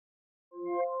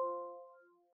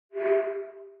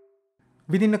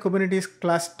Within a Kubernetes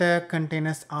cluster,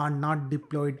 containers are not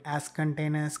deployed as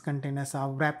containers. Containers are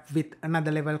wrapped with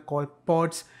another level called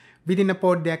pods. Within a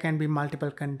pod, there can be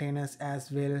multiple containers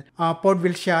as well. A pod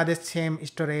will share the same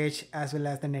storage as well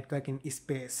as the networking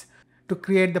space. To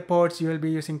create the pods, you will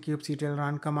be using kubectl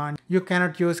run command. You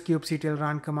cannot use kubectl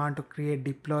run command to create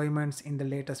deployments in the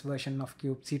latest version of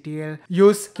kubectl.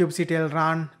 Use kubectl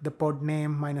run, the pod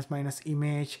name --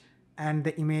 image, and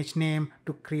the image name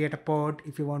to create a pod.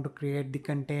 If you want to create the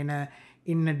container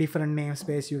in a different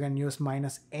namespace, you can use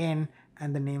 -n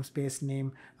and the namespace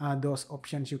name. Those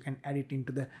options you can add it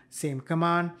into the same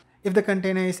command. If the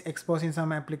container is exposing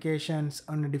some applications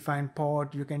on a defined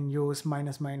port, you can use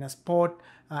 -- port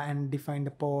and define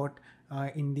the port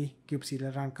in the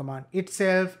kubectl run command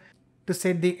itself. To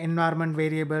set the environment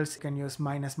variables, you can use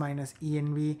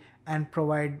 -- and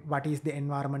provide what is the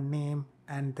environment name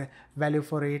and the value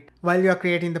for it. While you are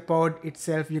creating the pod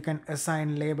itself, you can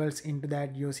assign labels into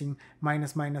that using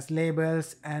 --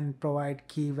 labels and provide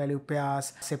key value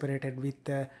pairs separated with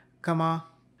the comma.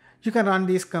 You can run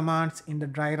these commands in the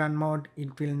dry run mode.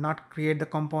 It will not create the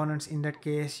components in that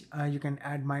case. You can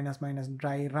add --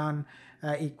 dry run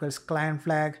equals client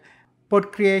flag.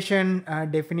 Pod creation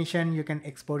definition, you can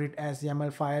export it as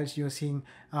YAML files using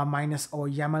 -o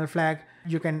YAML flag.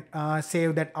 You can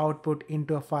save that output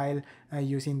into a file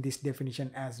using this definition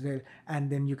as well. And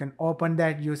then you can open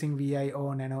that using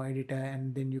VIO nano editor,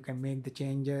 and then you can make the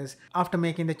changes. After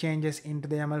making the changes into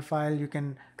the YAML file, you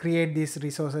can create these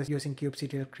resources using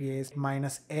kubectl create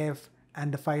 -f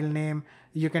and the file name.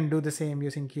 You can do the same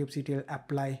using kubectl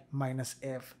apply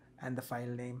 -f and the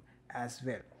file name as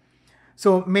well.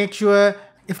 So make sure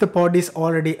if the pod is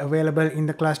already available in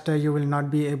the cluster, you will not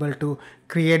be able to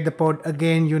create the pod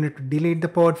again. You need to delete the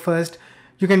pod first.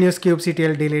 You can use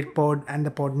kubectl delete pod and the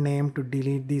pod name to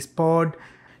delete this pod.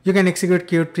 You can execute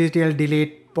kubectl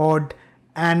delete pod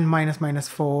and --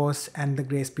 force and the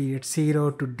grace period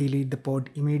 0 to delete the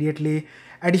pod immediately.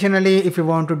 Additionally, if you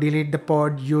want to delete the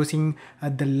pod using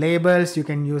the labels, you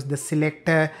can use the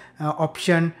selector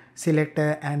option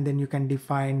selector, and then you can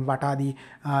define what are the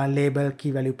label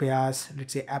key value pairs.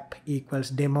 Let's say app equals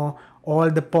demo. All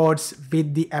the pods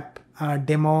with the app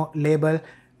demo label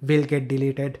will get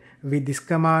deleted with this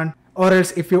command. Or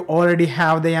else if you already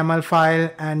have the YAML file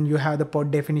and you have the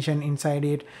pod definition inside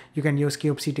it, you can use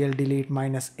kubectl delete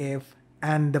 -f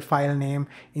and the file name.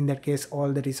 In that case,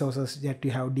 all the resources that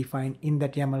you have defined in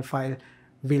that YAML file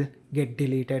will get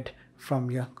deleted from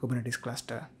your Kubernetes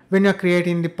cluster. When you're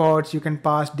creating the pods, you can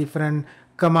pass different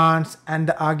commands and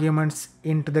the arguments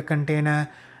into the container.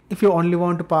 If you only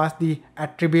want to pass the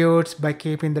attributes by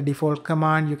keeping the default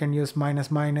command, you can use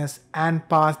 -- and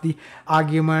pass the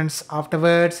arguments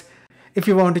afterwards. If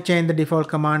you want to change the default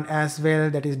command as well,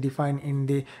 that is defined in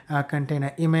the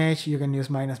container image, you can use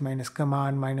 --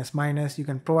 command -- you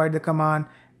can provide the command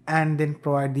and then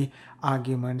provide the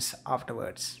arguments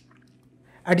afterwards.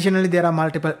 Additionally, there are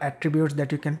multiple attributes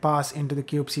that you can pass into the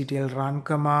kubectl run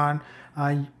command.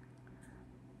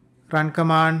 Run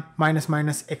command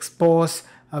 -- expose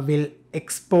will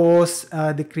expose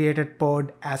the created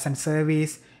pod as a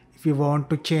service. If you want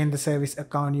to change the service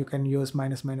account, you can use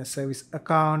 -- service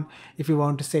account. If you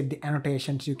want to set the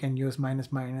annotations, you can use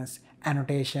 --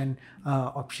 annotation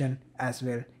option as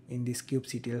well in these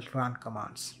kubectl run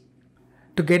commands.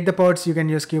 To get the pods, you can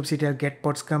use kubectl get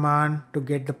pods command. To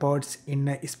get the pods in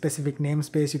a specific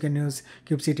namespace, you can use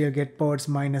kubectl get pods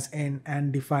 -n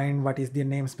and define what is the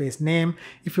namespace name.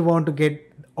 If you want to get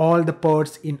all the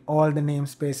pods in all the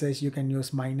namespaces, you can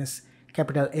use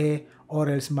 -A or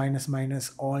else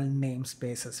 -- all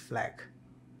namespaces flag.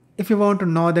 If you want to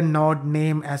know the node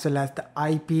name as well as the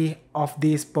IP of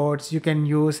these pods, you can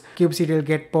use kubectl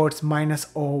get pods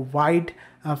 -o wide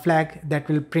flag that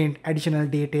will print additional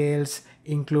details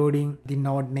including the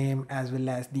node name as well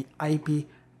as the IP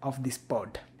of this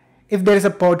pod. If there is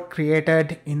a pod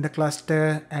created in the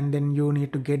cluster and then you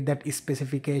need to get that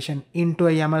specification into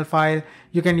a YAML file,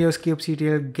 you can use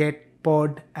kubectl get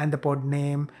pod and the pod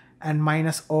name and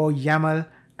 -o YAML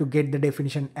to get the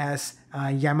definition as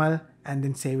YAML and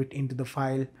then save it into the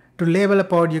file. To label a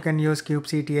pod, you can use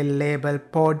kubectl label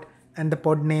pod and the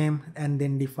pod name and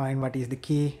then define what is the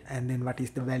key and then what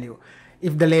is the value.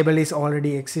 If the label is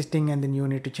already existing and then you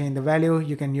need to change the value,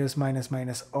 you can use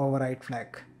 -- override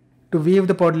flag. To view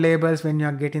the pod labels when you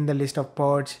are getting the list of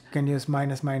pods, you can use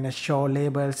 -- show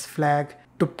labels flag.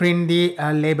 To print the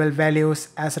label values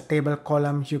as a table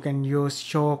column, you can use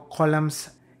show columns.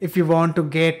 If you want to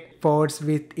get pods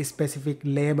with specific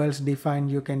labels defined,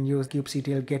 you can use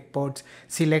kubectl get pods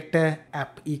selector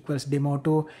app equals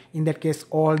demo2. In that case,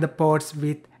 all the pods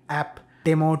with app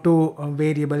demo2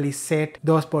 variable is set,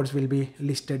 those pods will be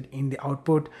listed in the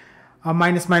output.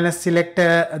 Minus minus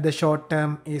selector, the short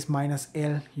term is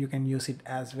 -L. You can use it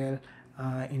as well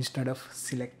instead of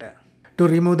selector. To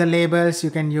remove the labels,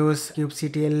 you can use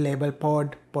kubectl label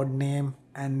pod, pod name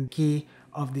and key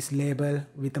of this label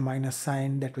with a minus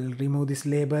sign that will remove this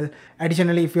label.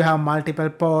 Additionally, if you have multiple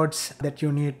pods that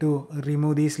you need to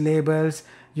remove these labels,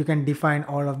 you can define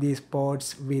all of these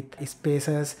pods with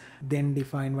spaces, then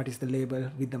define what is the label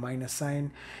with the minus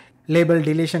sign. Label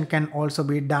deletion can also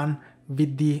be done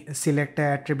with the selector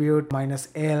attribute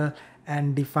 -L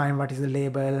and define what is the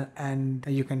label, and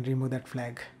you can remove that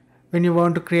flag. When you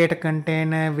want to create a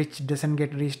container which doesn't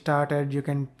get restarted, you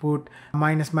can put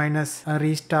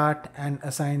 --restart and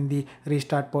assign the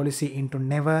restart policy into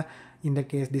never. In that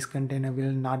case, this container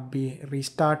will not be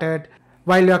restarted.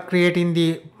 While you are creating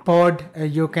the pod,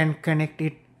 you can connect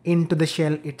it into the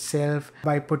shell itself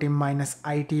by putting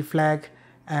 -it flag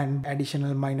and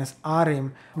additional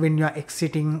 -rm. When you are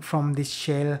exiting from this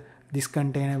shell, this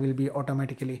container will be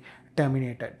automatically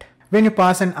terminated. When you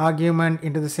pass an argument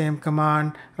into the same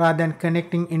command, rather than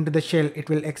connecting into the shell, it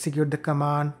will execute the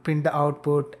command, print the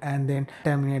output, and then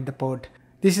terminate the pod.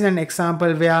 This is an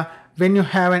example where when you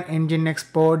have an Nginx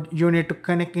pod, you need to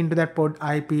connect into that pod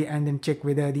IP and then check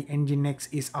whether the Nginx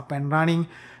is up and running.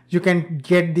 You can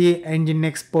get the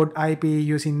Nginx pod IP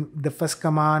using the first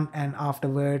command, and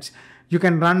afterwards you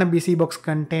can run a busybox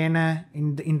container.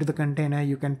 Into the container,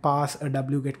 you can pass a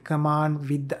wget command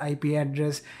with the IP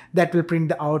address that will print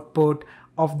the output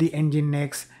of the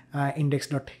Nginx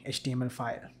index.html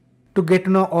file. To get to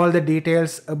know all the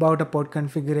details about a pod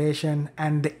configuration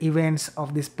and the events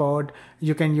of this pod,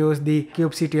 you can use the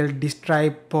kubectl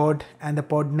describe pod and the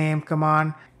pod name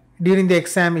command. During the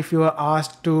exam, if you are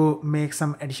asked to make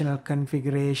some additional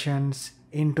configurations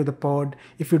into the pod,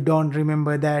 if you don't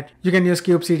remember that, you can use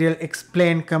kubectl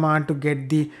explain command to get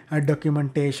the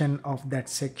documentation of that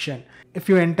section. If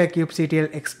you enter kubectl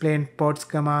explain pods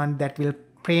command, that will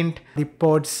print the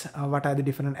pods, what are the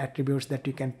different attributes that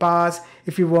you can pass.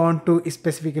 If you want to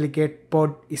specifically get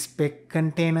pod spec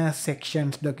container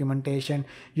sections documentation,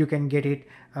 you can get it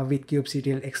with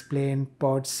kubectl explain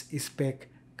pods spec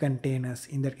containers.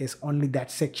 In that case, only that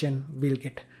section will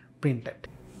get printed.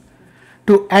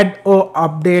 To add or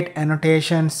update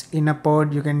annotations in a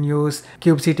pod, you can use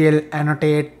kubectl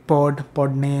annotate pod,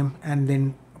 pod name, and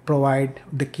then provide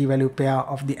the key value pair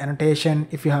of the annotation.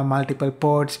 If you have multiple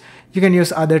pods, you can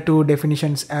use other two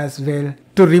definitions as well.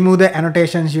 To remove the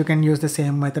annotations, you can use the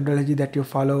same methodology that you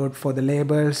followed for the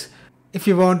labels. If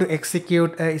you want to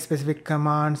execute a specific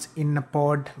commands in a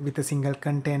pod with a single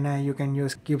container, you can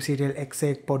use kubectl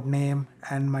exec pod name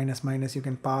and --. You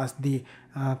can pass the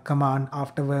command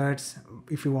afterwards.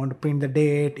 If you want to print the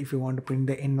date, if you want to print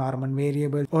the environment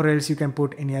variable, or else you can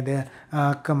put any other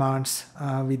commands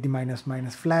with the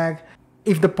 --. flag.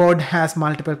 If the pod has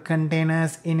multiple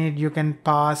containers in it, you can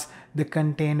pass the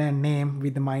container name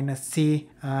with the -c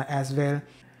as well.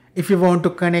 If you want to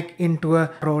connect into a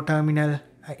pro terminal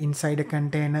inside a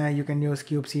container, you can use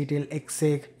kubectl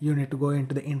exec. You need to go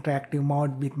into the interactive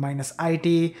mode with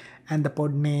 -it and the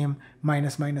pod name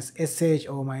 --sh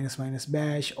or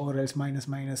 --bash, or else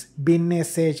bin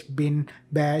sh bin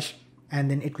bash, and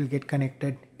then it will get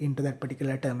connected into that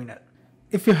particular terminal.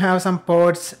 If you have some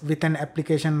pods with an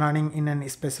application running in a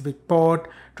specific port,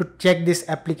 to check this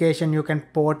application, you can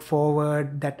port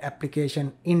forward that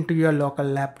application into your local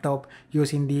laptop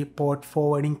using the port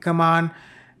forwarding command.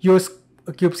 Use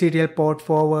kubectl port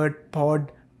forward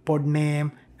pod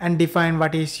name and define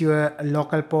what is your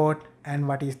local port and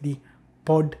what is the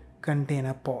pod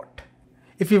container port.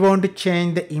 If you want to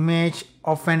change the image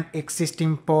of an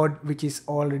existing pod which is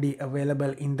already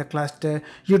available in the cluster,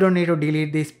 you don't need to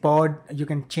delete this pod. You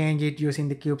can change it using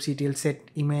the kubectl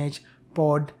set image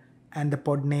pod and the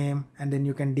pod name, and then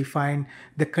you can define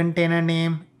the container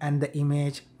name and the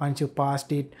image. Once you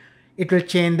passed it, it will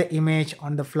change the image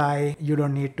on the fly. You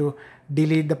don't need to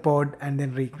delete the pod and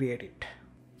then recreate it.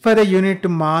 Further, you need to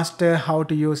master how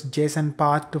to use JSON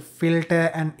Path to filter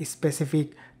and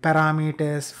specific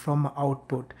parameters from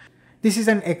output. This is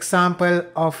an example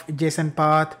of JSON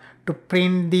Path to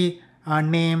print the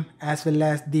name as well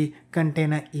as the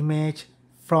container image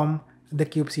from the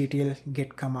kubectl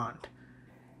get command.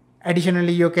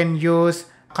 Additionally, you can use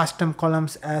custom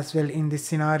columns as well in this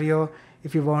scenario.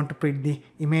 If you want to print the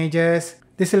images,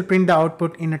 this will print the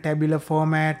output in a tabular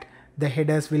format. The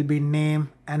headers will be name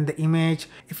and the image.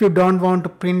 If you don't want to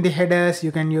print the headers,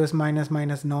 you can use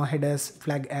 ---- no headers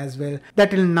flag as well.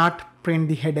 That will not print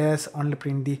the headers, only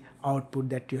print the output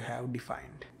that you have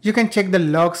defined. You can check the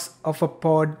logs of a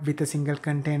pod with a single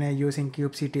container using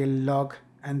kubectl log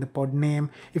and the pod name.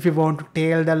 If you want to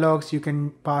tail the logs, you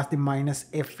can pass the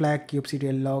 -f flag,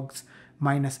 kubectl logs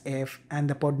 -f and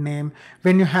the pod name.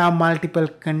 When you have multiple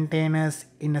containers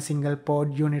in a single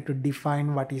pod, you need to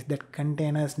define what is that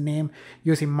container's name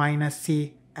using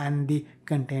 -c and the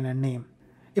container name.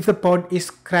 If the pod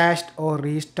is crashed or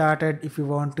restarted, if you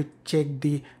want to check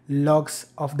the logs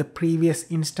of the previous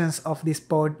instance of this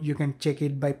pod, you can check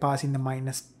it by passing the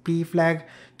 -p flag,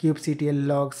 kubectl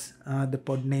logs, the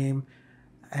pod name,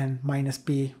 and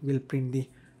 -p will print the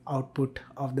output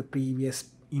of the previous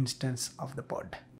instance of the pod.